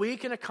 that we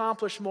can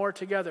accomplish more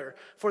together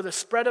for the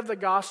spread of the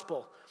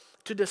gospel,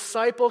 to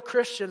disciple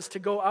Christians to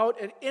go out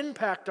and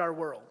impact our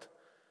world.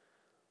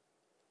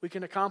 We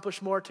can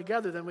accomplish more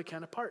together than we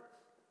can apart.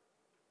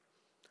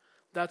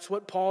 That's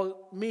what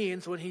Paul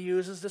means when he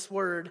uses this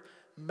word,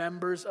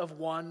 members of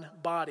one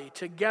body.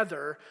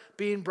 Together,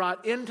 being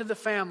brought into the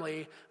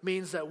family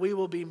means that we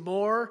will be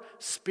more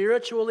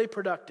spiritually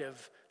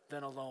productive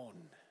than alone.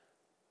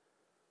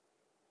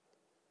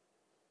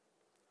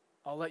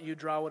 I'll let you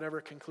draw whatever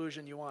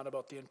conclusion you want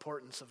about the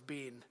importance of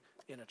being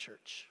in a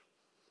church.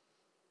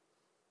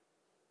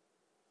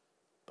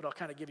 But I'll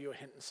kind of give you a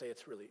hint and say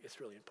it's really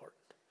important.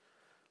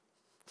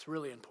 It's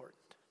really important.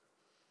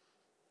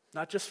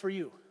 Not just for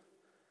you,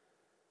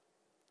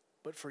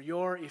 but for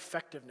your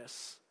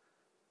effectiveness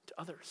to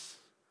others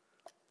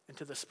and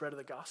to the spread of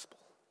the gospel.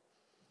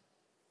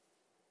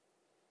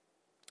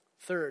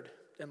 Third,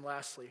 and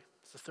lastly,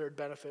 it's the third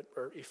benefit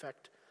or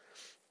effect.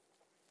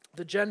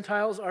 The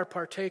Gentiles are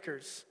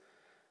partakers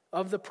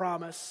of the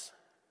promise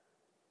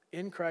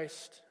in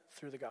Christ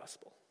through the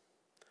gospel.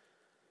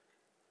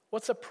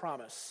 What's a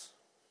promise?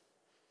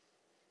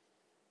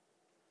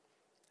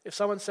 If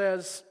someone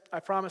says, I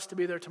promise to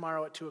be there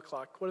tomorrow at 2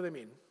 o'clock, what do they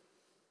mean?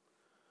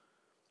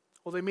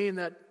 Well, they mean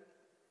that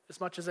as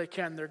much as they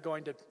can, they're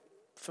going to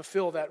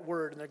fulfill that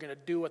word and they're going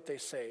to do what they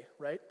say,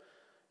 right?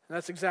 And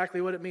that's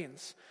exactly what it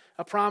means.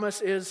 A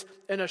promise is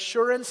an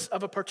assurance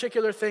of a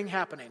particular thing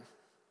happening.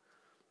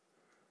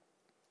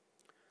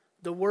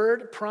 The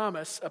word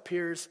promise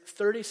appears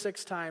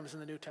 36 times in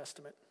the New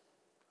Testament.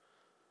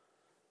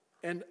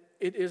 And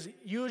it is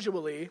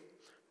usually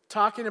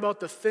talking about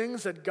the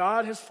things that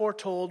God has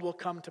foretold will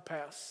come to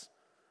pass.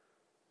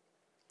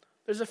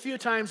 There's a few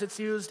times it's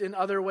used in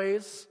other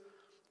ways.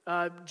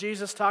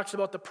 Jesus talks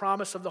about the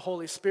promise of the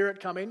Holy Spirit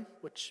coming,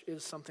 which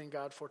is something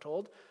God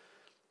foretold.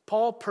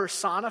 Paul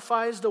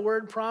personifies the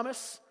word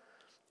promise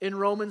in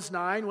Romans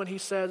 9 when he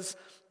says,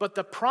 but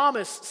the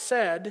promise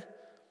said,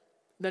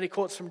 then he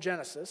quotes from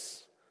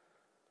Genesis.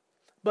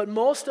 But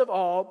most of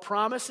all,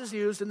 promise is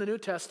used in the New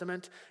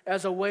Testament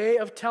as a way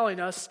of telling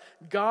us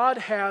God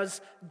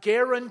has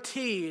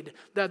guaranteed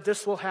that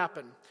this will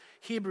happen.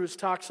 Hebrews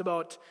talks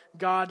about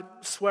God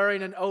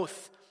swearing an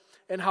oath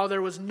and how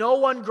there was no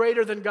one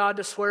greater than God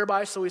to swear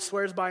by, so he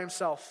swears by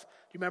himself.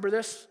 Do you remember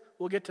this?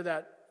 We'll get to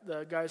that,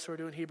 the guys who are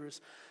doing Hebrews.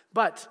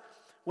 But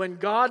when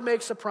God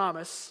makes a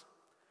promise,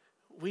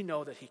 we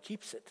know that he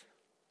keeps it.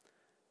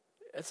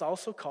 It's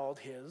also called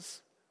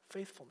his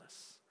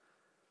faithfulness.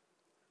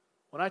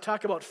 When I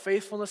talk about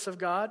faithfulness of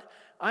God,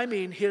 I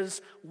mean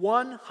his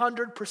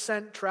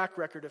 100% track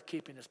record of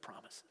keeping his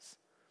promises.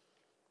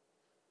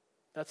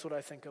 That's what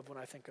I think of when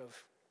I think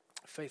of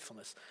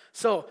faithfulness.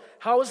 So,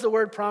 how is the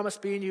word promise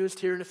being used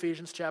here in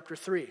Ephesians chapter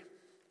 3?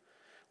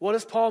 What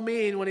does Paul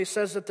mean when he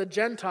says that the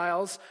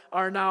Gentiles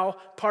are now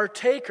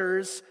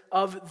partakers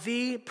of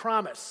the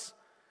promise?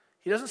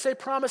 He doesn't say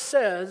promise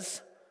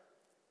says,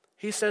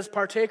 he says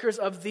partakers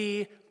of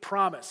the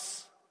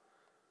promise.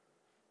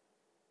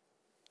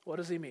 What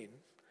does he mean?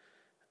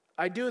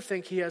 I do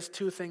think he has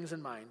two things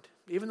in mind.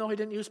 Even though he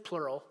didn't use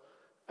plural,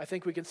 I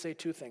think we can say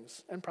two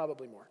things, and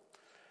probably more.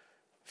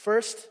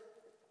 First,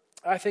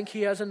 I think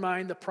he has in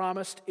mind the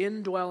promised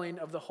indwelling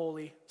of the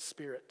Holy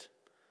Spirit.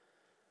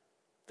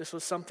 This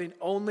was something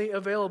only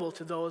available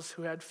to those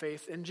who had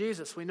faith in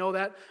Jesus. We know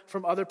that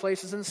from other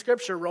places in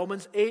Scripture,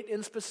 Romans 8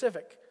 in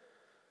specific,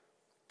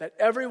 that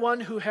everyone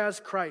who has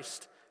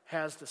Christ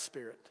has the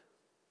Spirit.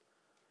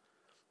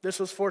 This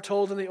was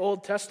foretold in the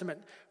Old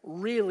Testament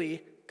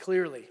really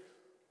clearly.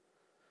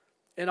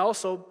 And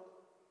also,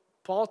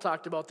 Paul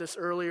talked about this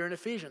earlier in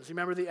Ephesians. You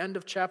remember the end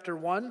of chapter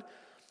 1?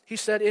 He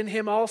said, in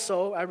him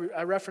also,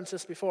 I referenced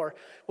this before,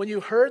 when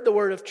you heard the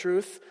word of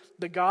truth,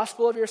 the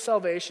gospel of your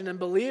salvation, and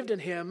believed in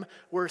him,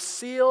 were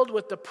sealed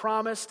with the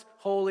promised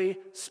Holy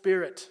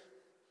Spirit.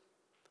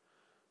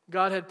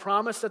 God had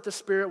promised that the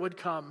Spirit would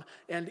come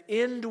and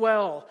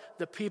indwell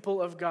the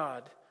people of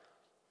God.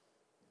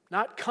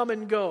 Not come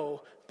and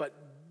go, but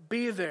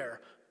be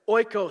there.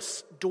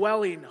 Oikos,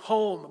 dwelling,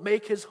 home,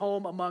 make his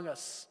home among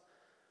us.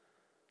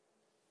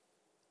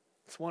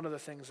 It's one of the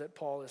things that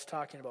Paul is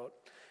talking about.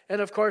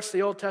 And of course,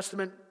 the Old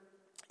Testament,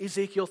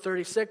 Ezekiel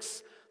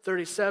 36,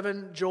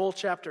 37, Joel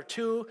chapter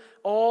 2,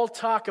 all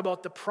talk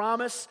about the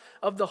promise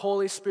of the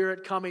Holy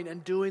Spirit coming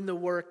and doing the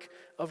work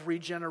of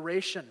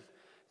regeneration,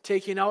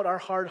 taking out our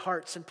hard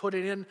hearts and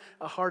putting in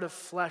a heart of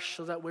flesh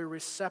so that we're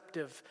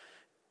receptive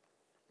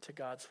to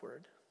God's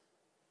word.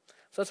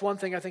 So that's one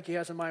thing I think he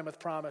has in mind with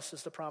promise,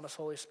 is the promised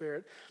Holy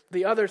Spirit.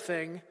 The other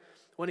thing,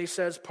 when he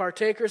says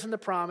partakers in the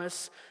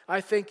promise,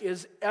 I think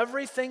is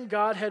everything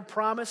God had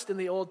promised in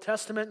the Old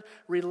Testament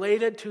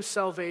related to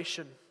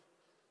salvation.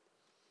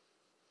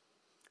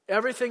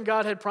 Everything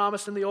God had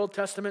promised in the Old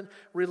Testament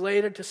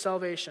related to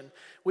salvation.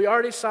 We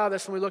already saw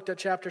this when we looked at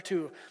chapter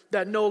 2,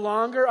 that no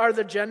longer are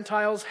the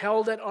Gentiles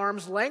held at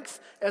arm's length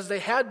as they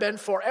had been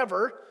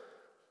forever,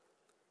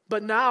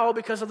 but now,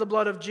 because of the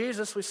blood of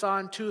Jesus, we saw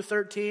in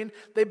 2:13,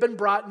 they've been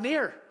brought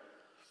near.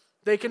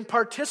 They can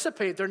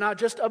participate. They're not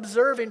just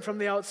observing from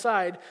the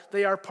outside.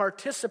 They are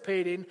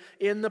participating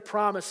in the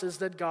promises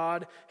that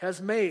God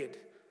has made.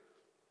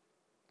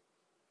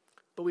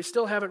 But we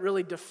still haven't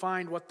really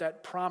defined what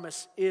that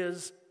promise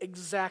is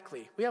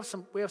exactly. We have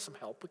some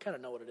help. We kind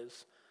of know what it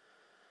is.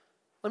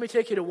 Let me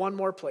take you to one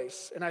more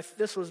place, and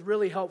this was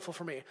really helpful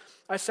for me.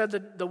 I said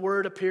that the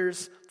word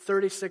appears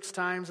 36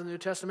 times in the New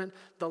Testament.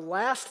 The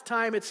last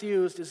time it's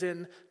used is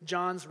in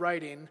John's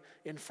writing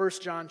in 1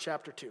 John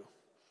chapter 2.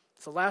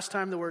 It's the last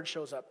time the word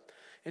shows up.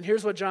 And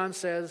here's what John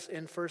says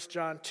in 1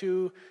 John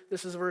 2.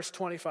 This is verse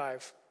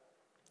 25.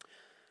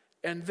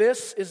 And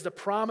this is the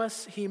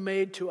promise he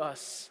made to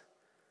us,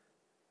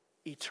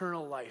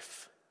 eternal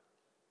life.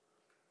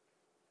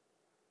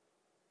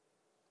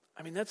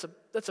 I mean, that's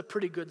a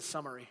pretty good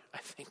summary, I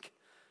think,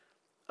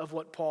 of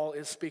what Paul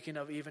is speaking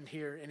of even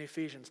here in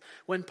Ephesians.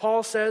 When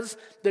Paul says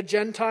the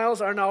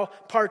Gentiles are now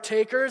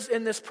partakers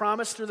in this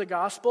promise through the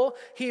gospel,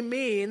 he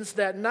means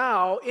that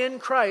now in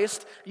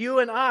Christ, you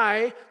and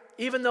I,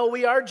 even though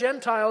we are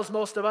Gentiles,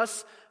 most of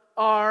us,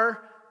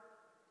 are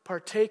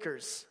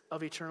partakers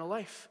of eternal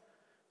life.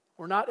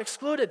 We're not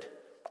excluded.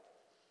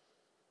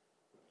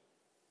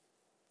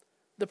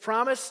 The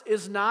promise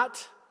is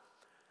not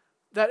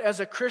that as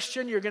a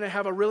Christian you're going to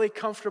have a really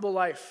comfortable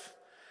life,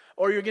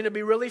 or you're going to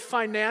be really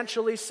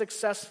financially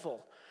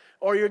successful,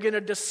 or you're going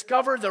to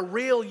discover the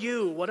real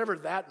you, whatever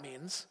that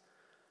means.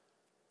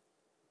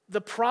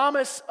 The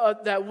promise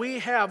that we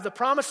have, the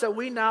promise that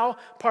we now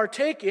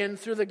partake in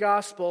through the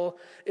gospel,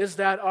 is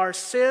that our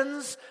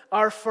sins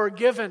are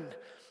forgiven.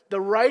 The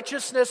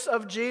righteousness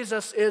of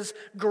Jesus is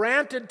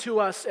granted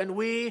to us, and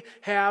we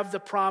have the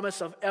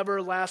promise of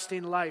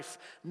everlasting life.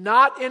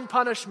 Not in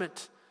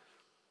punishment,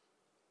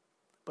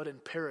 but in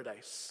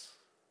paradise.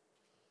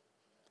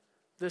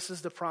 This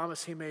is the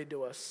promise he made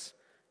to us,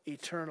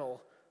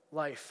 eternal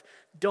life.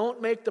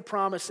 Don't make the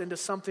promise into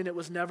something it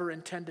was never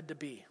intended to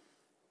be.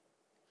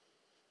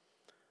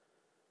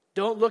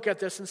 Don't look at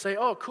this and say,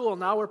 oh, cool,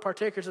 now we're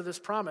partakers of this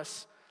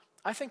promise.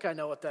 I think I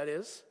know what that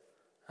is.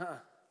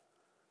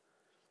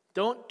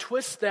 Don't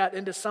twist that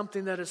into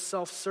something that is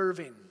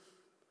self-serving.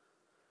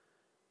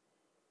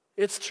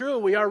 It's true,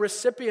 we are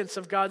recipients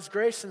of God's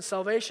grace and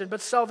salvation, but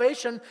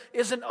salvation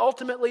isn't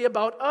ultimately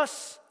about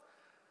us.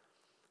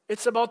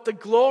 It's about the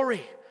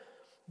glory,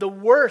 the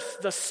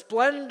worth, the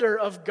splendor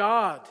of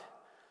God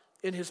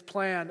in his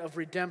plan of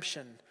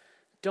redemption.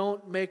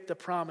 Don't make the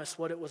promise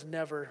what it was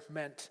never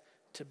meant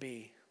to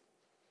be.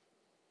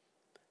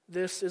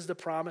 This is the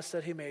promise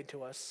that he made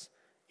to us,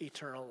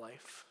 eternal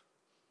life.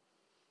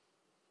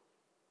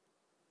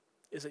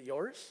 Is it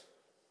yours?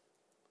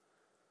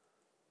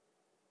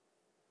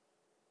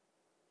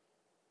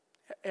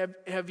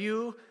 Have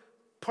you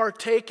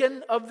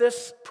partaken of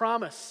this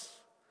promise?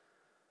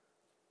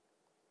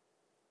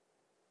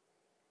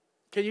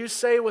 Can you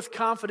say with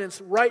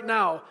confidence right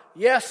now,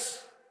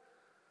 yes,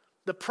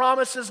 the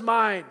promise is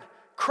mine,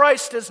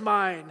 Christ is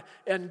mine,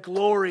 and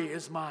glory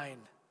is mine?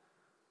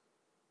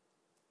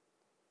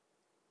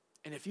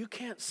 And if you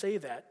can't say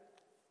that,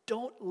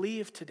 don't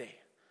leave today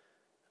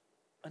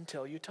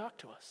until you talk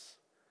to us.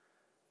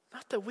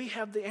 Not that we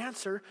have the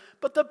answer,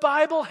 but the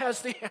Bible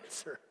has the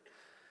answer.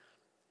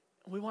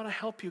 We want to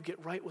help you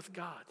get right with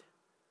God.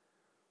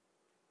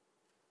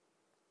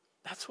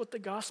 That's what the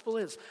gospel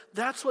is.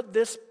 That's what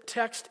this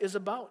text is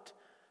about.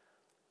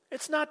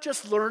 It's not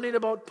just learning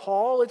about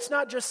Paul. It's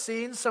not just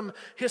seeing some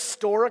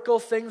historical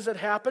things that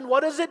happen.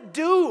 What does it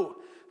do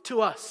to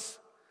us?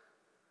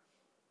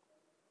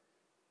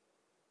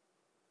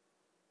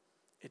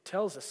 It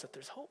tells us that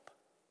there's hope.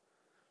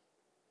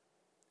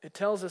 It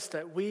tells us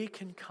that we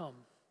can come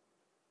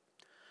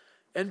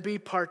and be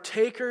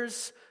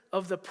partakers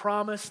of the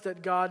promise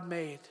that God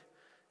made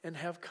and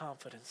have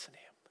confidence in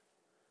him.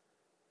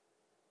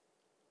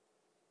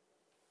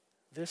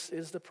 This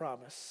is the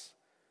promise,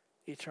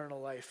 eternal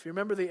life. You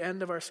remember the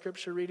end of our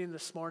scripture reading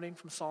this morning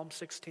from Psalm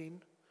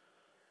 16?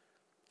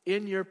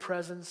 In your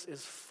presence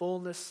is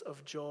fullness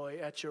of joy.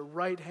 At your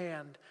right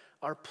hand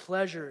are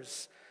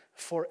pleasures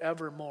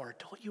forevermore.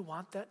 Don't you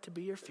want that to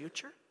be your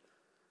future?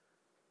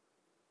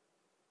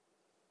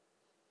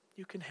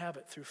 You can have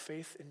it through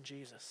faith in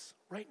Jesus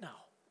right now.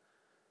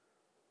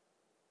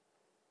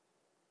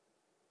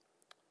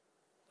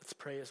 Let's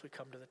pray as we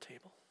come to the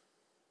table.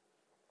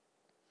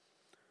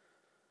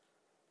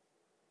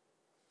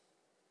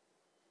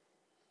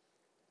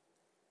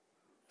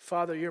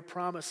 Father, your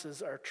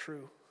promises are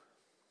true.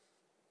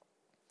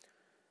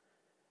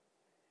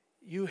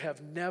 You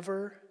have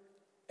never,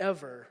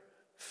 ever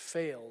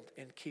failed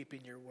in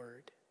keeping your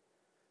word.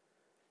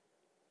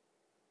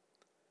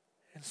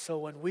 And so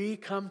when we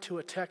come to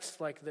a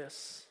text like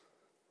this,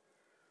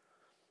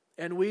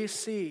 and we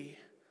see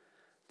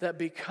that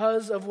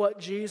because of what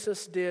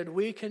Jesus did,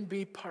 we can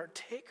be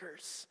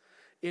partakers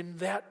in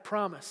that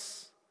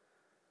promise,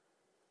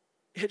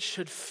 it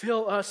should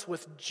fill us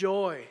with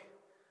joy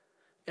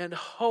and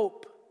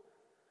hope.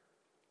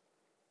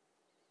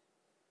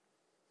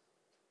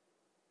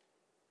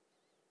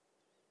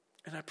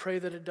 And I pray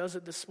that it does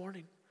it this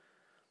morning.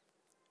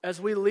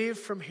 As we leave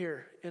from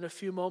here in a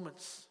few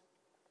moments,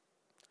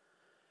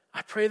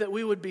 I pray that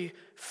we would be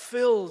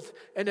filled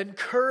and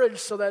encouraged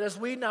so that as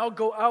we now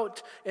go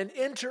out and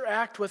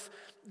interact with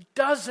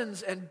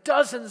dozens and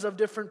dozens of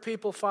different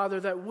people,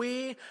 Father, that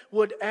we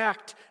would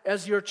act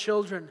as your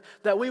children,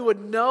 that we would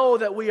know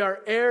that we are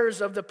heirs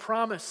of the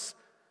promise,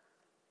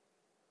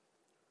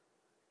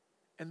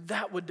 and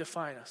that would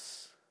define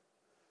us,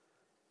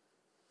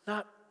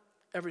 not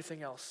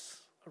everything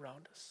else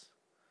around us.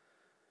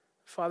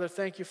 Father,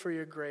 thank you for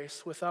your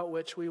grace, without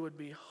which we would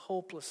be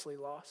hopelessly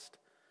lost.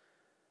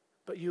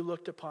 But you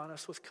looked upon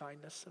us with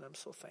kindness, and I'm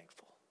so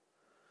thankful.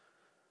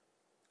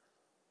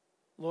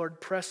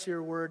 Lord, press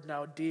your word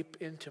now deep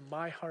into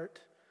my heart,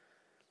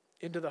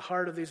 into the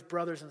heart of these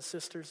brothers and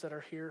sisters that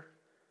are here.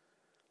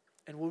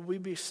 And would we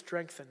be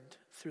strengthened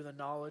through the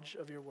knowledge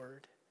of your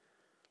word?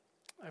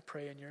 I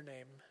pray in your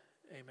name,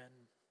 amen.